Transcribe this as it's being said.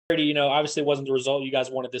Obviously it wasn't the result you guys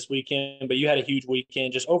wanted this weekend, but you had a huge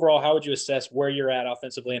weekend. Just overall, how would you assess where you're at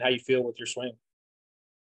offensively and how you feel with your swing?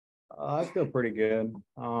 I feel pretty good.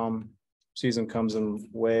 Season comes in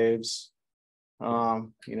waves.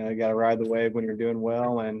 You got to ride the wave when you're doing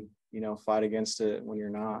well and, fight against it when you're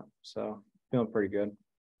not. So feeling pretty good.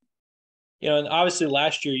 And obviously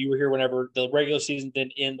last year you were here whenever the regular season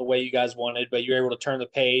didn't end the way you guys wanted, but you were able to turn the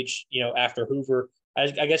page, after Hoover. I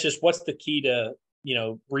guess just what's the key to,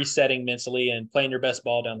 resetting mentally and playing your best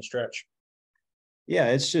ball down the stretch? Yeah,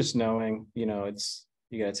 it's just knowing, you got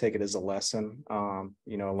to take it as a lesson, a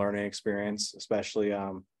learning experience, especially,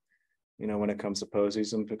 when it comes to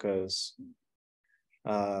postseason, because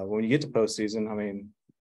when you get to postseason,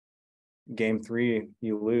 game 3,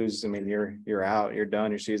 you lose. You're out, you're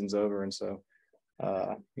done, your season's over. And so,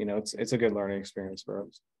 it's a good learning experience for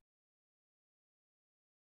us.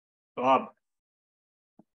 Bob.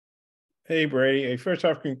 Hey, Brady. Hey, first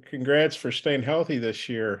off, congrats for staying healthy this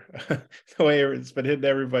year, the way it's been hitting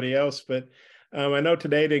everybody else. But I know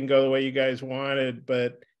today didn't go the way you guys wanted,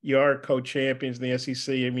 but you are co-champions in the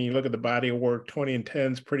SEC. You look at the body of work,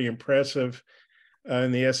 20-10 is pretty impressive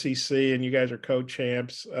in the SEC, and you guys are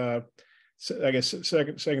co-champs. So I guess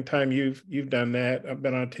second time you've done that. I've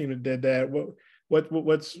been on a team that did that.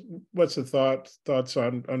 What's the thoughts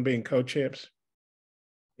on being co-champs?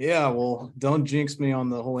 Yeah, well, don't jinx me on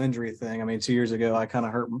the whole injury thing. 2 years ago, I kind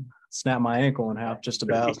of snapped my ankle in half just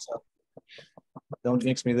about. So don't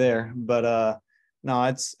jinx me there. But no,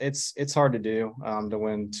 it's hard to do to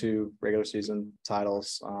win 2 regular season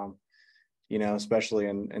titles, especially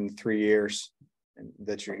in 3 years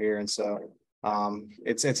that you're here. And so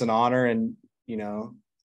it's an honor, and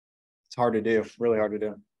it's hard to do, really hard to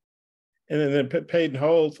do. And then Peyton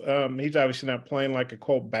Holt, he's obviously not playing like a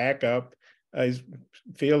quote backup. He's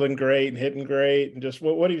feeling great and hitting great. And just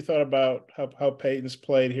what do you thought about how Peyton's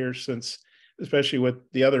played here since, especially with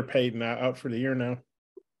the other Peyton out for the year now?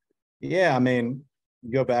 Yeah,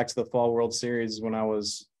 go back to the Fall World Series when I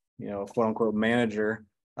was, quote unquote manager.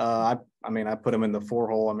 I put him in the 4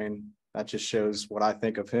 hole. That just shows what I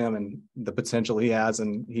think of him and the potential he has,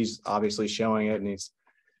 and he's obviously showing it. And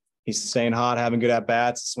he's staying hot, having good at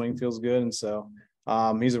bats. Swing feels good, and so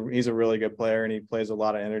he's a really good player, and he plays a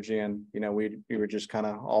lot of energy. And we were just kind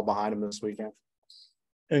of all behind him this weekend.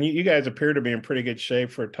 And you guys appear to be in pretty good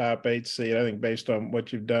shape for a top 8 seed, I think, based on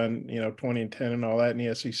what you've done, 20-10 and all that in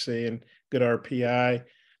the SEC and good RPI.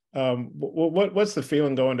 What's the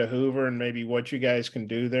feeling going to Hoover, and maybe what you guys can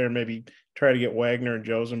do there? Maybe try to get Wagner and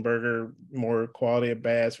Josenberger more quality at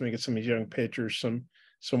bats, maybe get some of these young pitchers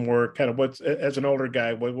some work. Kind of as an older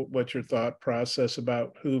guy, what's your thought process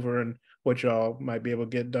about Hoover and what y'all might be able to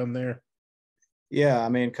get done there? Yeah,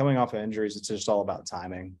 coming off of injuries, it's just all about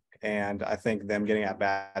timing. And I think them getting at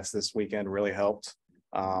bats this weekend really helped.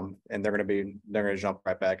 And they're going to jump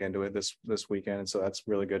right back into it this weekend. And so that's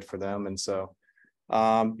really good for them. And so,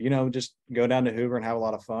 just go down to Hoover and have a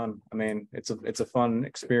lot of fun. It's a fun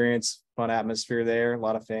experience, fun atmosphere there, a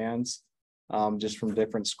lot of fans, just from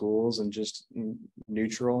different schools and just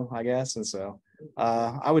neutral, I guess. And so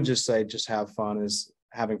I would just say just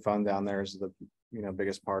having fun down there is the,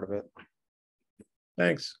 biggest part of it.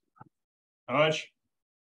 Thanks. Josh?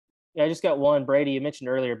 Yeah, I just got one. Brady, you mentioned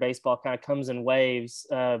earlier baseball kind of comes in waves.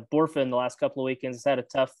 Borfin the last couple of weekends has had a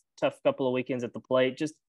tough couple of weekends at the plate.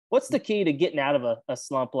 Just what's the key to getting out of a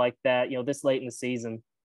slump like that, this late in the season?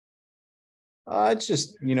 It's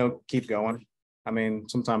just, keep going.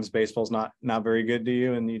 Sometimes baseball's not very good to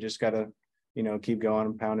you, and you just got to, keep going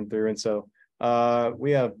and pounding through. And so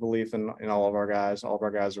we have belief in all of our guys. All of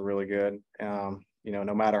our guys are really good, no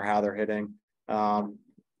matter how they're hitting.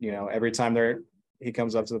 Every time he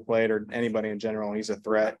comes up to the plate, or anybody in general, he's a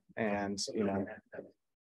threat. And,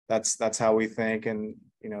 that's how we think. And,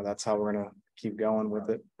 that's how we're going to keep going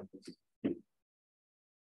with it.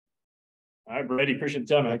 All right, Brady, appreciate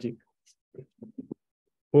the time. Thank you.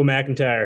 Will McIntyre.